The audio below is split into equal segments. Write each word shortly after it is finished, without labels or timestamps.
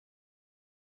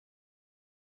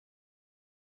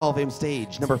Hall of Fame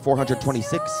stage, number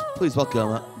 426. Please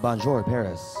welcome Bonjour,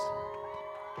 Paris.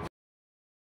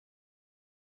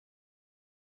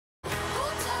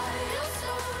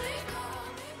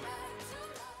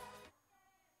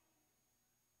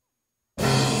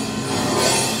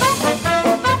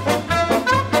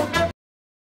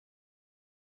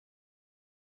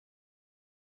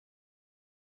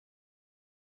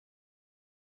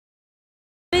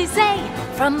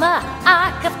 From the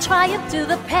Arc of Triumph to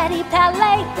the Petty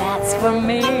Palais, that's for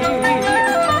me.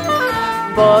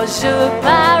 Bonjour,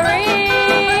 Paris.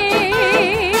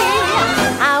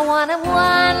 I wanna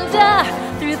wander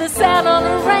through the Saint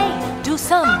Honoré, do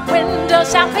some window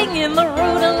shopping in the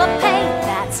Rue de la Paix,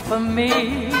 that's for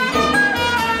me.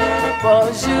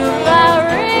 Bonjour,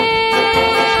 Paris.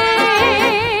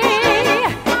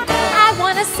 I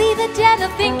wanna see the den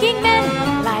of thinking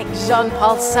men like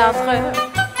Jean-Paul Sartre.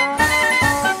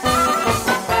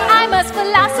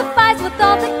 Philosophize with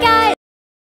all the guys.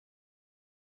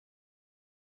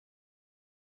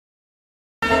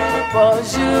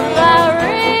 Bonjour, Paris.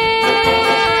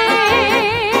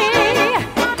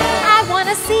 I want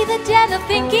to see the den of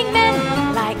thinking men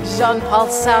like Jean-Paul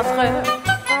Sartre.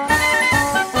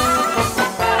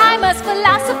 I must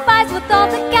philosophize with all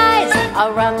the guys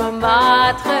around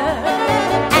Montmartre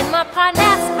and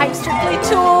Montparnasse. I'm strictly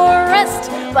tourist,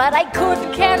 but I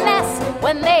couldn't care less.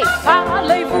 When they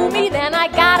parlez-vous me, then I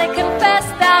gotta confess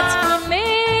that's for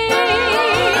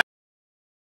me.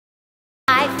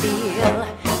 I feel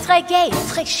très gay,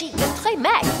 très chic, très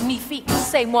magnifique.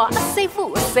 C'est moi, c'est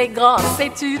vous, c'est grand,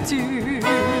 c'est tutu.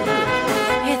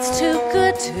 It's too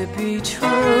good to be true.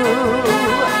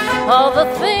 All the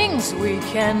things we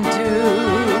can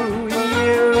do.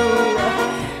 You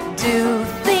do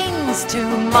things to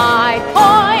my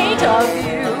point of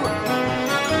view.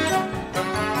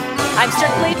 I'm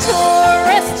strictly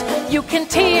tourist, you can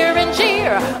tear and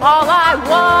jeer. All I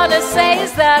wanna say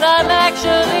is that I'm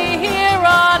actually here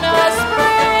on a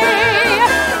spree.